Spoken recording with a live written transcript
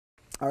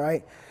All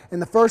right,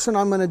 and the first one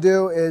I'm going to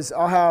do is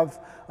I'll have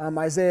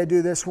Isaiah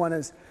do this one.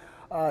 Is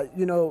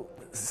you know,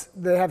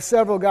 they have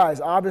several guys.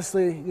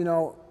 Obviously, you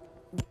know,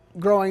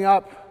 growing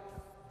up,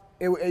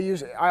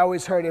 I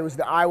always heard it was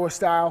the Iowa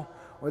style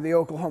or the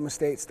Oklahoma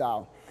State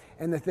style.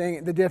 And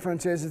the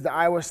difference is the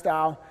Iowa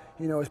style,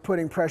 you know, is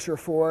putting pressure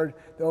forward.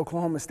 The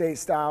Oklahoma State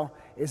style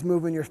is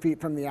moving your feet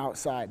from the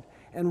outside.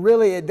 And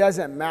really, it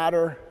doesn't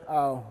matter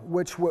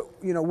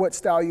what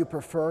style you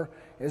prefer,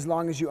 as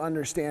long as you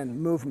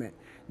understand movement.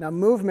 Now,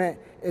 movement,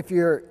 if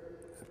you're,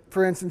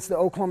 for instance, the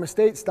Oklahoma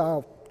State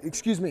style,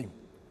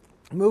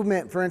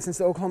 movement, for instance,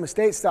 the Oklahoma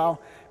State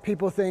style,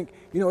 people think,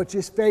 you know, it's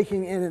just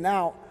faking in and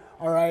out,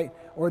 all right?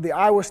 Or the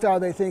Iowa style,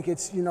 they think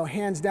it's, you know,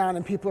 hands down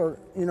and people are,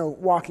 you know,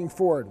 walking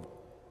forward.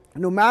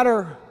 No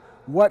matter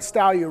what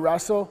style you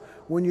wrestle,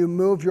 when you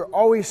move, you're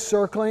always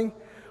circling,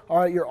 all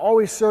right? You're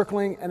always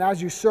circling, and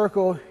as you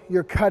circle,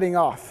 you're cutting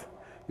off.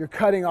 You're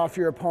cutting off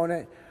your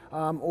opponent,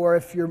 or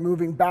if you're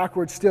moving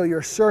backwards still,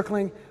 you're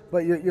circling,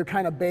 but you're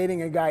kind of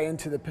baiting a guy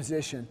into the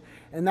position.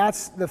 And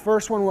that's the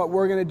first one. What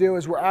we're going to do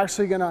is we're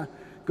actually going to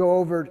go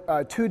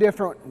over 2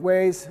 different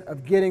ways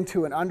of getting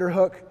to an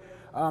underhook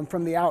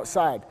from the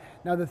outside.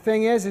 Now the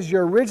thing is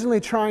you're originally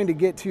trying to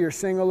get to your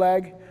single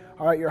leg,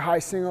 all right, your high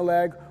single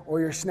leg or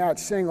your snatch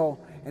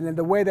single, and then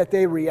the way that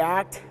they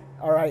react,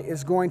 all right,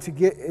 is going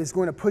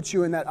to put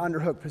you in that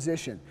underhook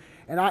position.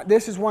 And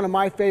this is one of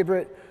my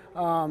favorite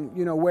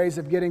ways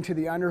of getting to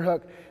the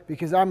underhook,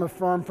 because I'm a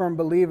firm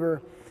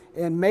believer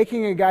in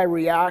making a guy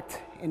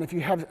react. And if you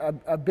have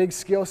a big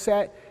skill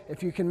set,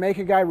 if you can make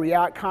a guy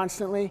react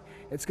constantly,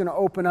 it's going to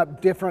open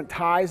up different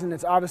ties, and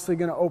it's obviously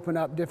going to open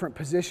up different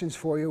positions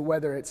for you,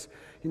 whether it's,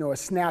 you know, a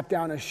snap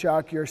down, a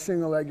shuck, your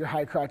single leg, your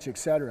high crotch,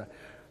 etc.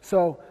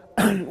 So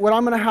what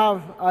I'm going to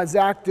have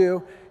Zach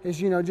do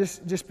is, you know,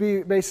 just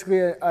be basically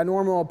a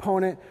normal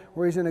opponent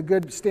where he's in a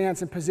good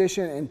stance and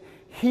position, and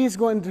he's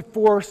going to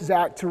force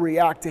Zach to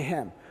react to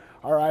him.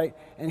 All right,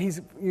 and he's,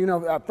 you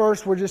know, at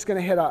first we're just going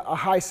to hit a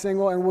high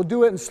single, and we'll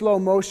do it in slow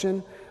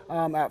motion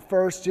at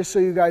first, just so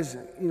you guys,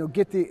 you know,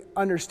 get the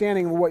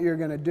understanding of what you're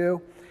going to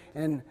do.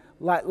 And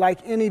like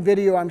any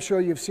video I'm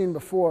sure you've seen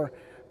before,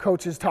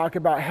 coaches talk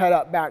about head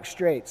up, back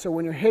straight. So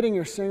when you're hitting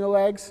your single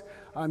legs,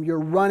 you're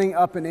running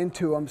up and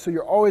into them. So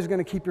you're always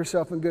going to keep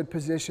yourself in good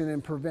position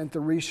and prevent the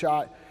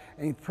reshot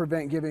and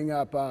prevent giving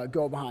up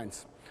go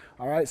behinds.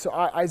 All right, so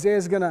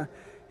Isaiah's going to,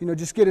 you know,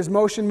 just get his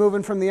motion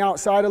moving from the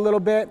outside a little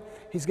bit.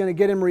 He's going to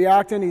get him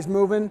reacting. He's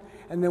moving,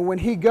 and then when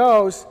he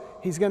goes,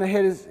 he's going to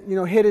hit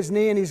his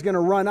knee, and he's going to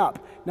run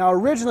up. Now,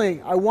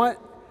 originally, I want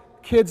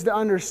kids to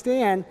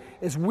understand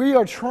is we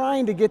are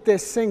trying to get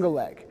this single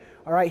leg.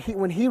 All right,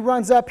 when he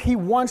runs up, he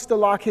wants to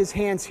lock his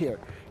hands here,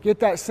 get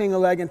that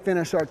single leg, and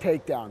finish our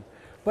takedown.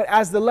 But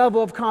as the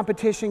level of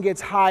competition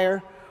gets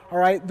higher, all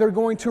right, they're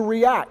going to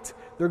react.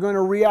 They're going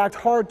to react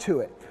hard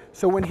to it.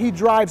 So when he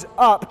drives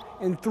up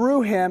and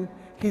through him,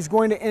 he's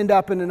going to end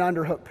up in an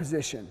underhook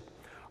position.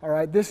 All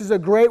right, this is a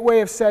great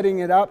way of setting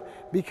it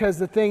up, because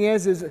the thing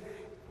is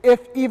if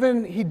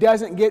even he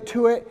doesn't get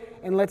to it,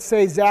 and let's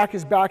say Zach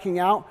is backing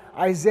out,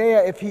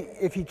 Isaiah, if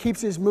he keeps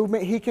his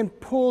movement, he can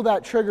pull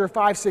that trigger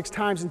 5-6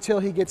 times until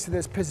he gets to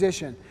this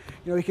position.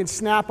 You know, he can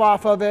snap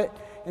off of it,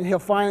 and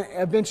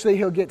eventually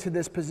he'll get to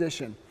this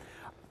position.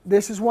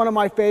 This is one of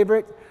my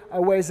favorite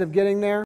ways of getting there.